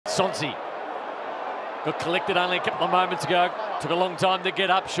Sonsi. Got collected only a couple of moments ago. Took a long time to get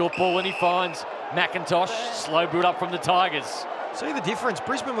up. Short ball and he finds McIntosh. Slow build up from the Tigers. See the difference.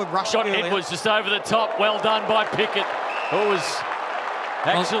 Brisbane were rushing Shot earlier. Edwards just over the top. Well done by Pickett. It was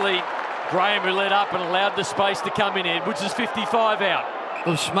actually Graham who led up and allowed the space to come in. Edwards is 55 out.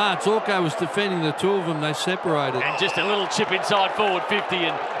 Well, smart. Zorko was defending the two of them. They separated. And just a little chip inside forward 50,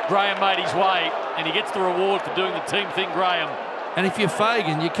 and Graham made his way, and he gets the reward for doing the team thing, Graham. And if you're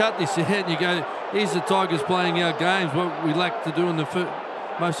Fagan, you cut this ahead and you go, here's the Tigers playing our games, what we lack to do in the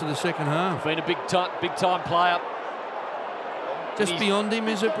most of the second half. Been a big time player. Just beyond him,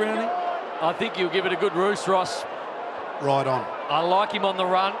 is it, Brownie? I think you'll give it a good roost, Ross. Right on. I like him on the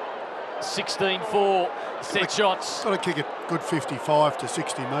run. 16-4 set shots. Got to kick it good 55 to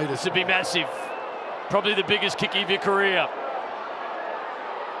 60 metres. This would be massive. Probably the biggest kick of your career.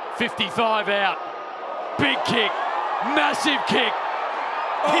 55 out. Big kick. Massive kick.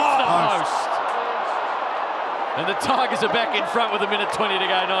 Hits the post. And the Tigers are back in front with a minute 20 to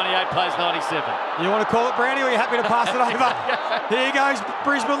go. 98 plays 97. You want to call it, Brownie, or are you happy to pass it over? Here goes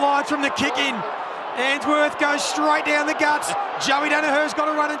Brisbane Lions from the kick in. Ainsworth goes straight down the guts. Joey Danaher's got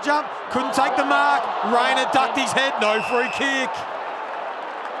to run and jump. Couldn't take the mark. Rayner ducked his head. No free kick.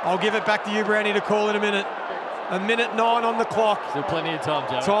 I'll give it back to you, Brownie, to call in a minute. A minute 9 on the clock. Still plenty of time,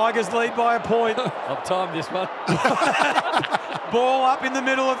 Joe. Tigers lead by a point. I've timed this one. Ball up in the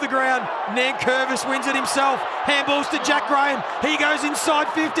middle of the ground. Nankervis wins it himself. Handballs to Jack Graham. He goes inside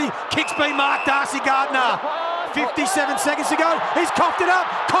 50. Kicks being marked. Darcy Gardner. 57 seconds to go. He's coughed it up.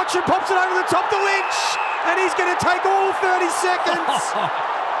 Cochin pops it over the top to Lynch. And he's going to take all 30 seconds.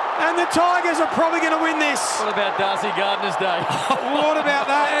 And the Tigers are probably going to win this. What about Darcy Gardner's day? What about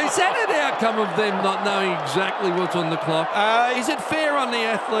that? Is that an outcome of them not knowing exactly what's on the clock? Is it fair on the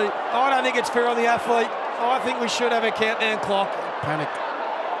athlete? I don't think it's fair on the athlete. I think we should have a countdown clock. Panicked.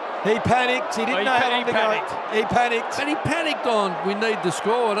 He panicked. He didn't know how long to go. He panicked. And he panicked on, we need the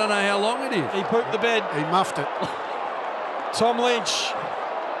score. I don't know how long it is. He pooped the bed. He muffed it. Tom Lynch.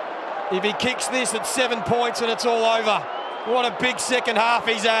 If he kicks this at 7 points and it's all over. What a big second half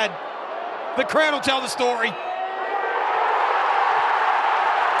he's had. The crowd will tell the story.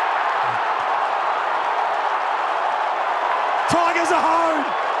 Tigers are home.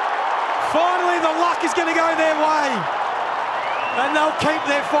 Finally, the luck is going to go their way. And they'll keep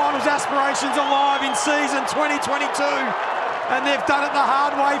their finals aspirations alive in season 2022. And they've done it the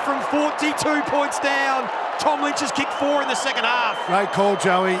hard way from 42 points down. Tom Lynch has kicked 4 in the second half. Great call,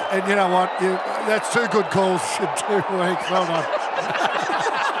 Joey. And you know what? That's 2 good calls in 2 weeks. Well done.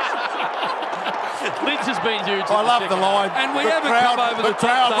 Lynch has been huge. I love the line. And we haven't come over the top. The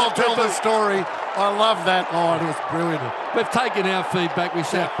crowd will tell the story. I love that line. It was brilliant. We've taken our feedback. We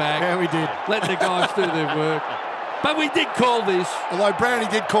sat back. Yeah, we did. Let the guys do their work. But we did call this. Although Brownie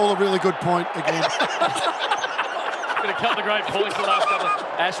did call a really good point again. Going to cut the great points the last couple.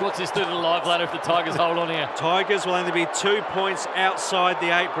 Ash, what's this do to the live ladder if the Tigers hold on here? Tigers will only be 2 points outside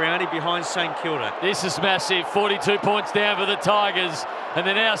the 8, Brownie, behind St Kilda. This is massive. 42 points down for the Tigers. And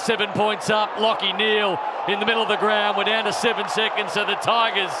they're now 7 points up. Lockie Neal in the middle of the ground. We're down to 7 seconds. So the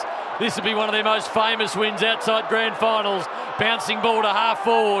Tigers, this will be one of their most famous wins outside grand finals. Bouncing ball to half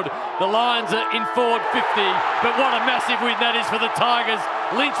forward. The Lions are in forward 50. But what a massive win that is for the Tigers.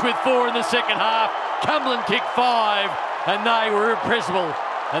 Lynch with 4 in the second half. Cumberland kicked 5. And they were irrepressible.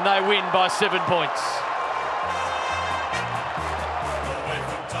 And they win by 7 points.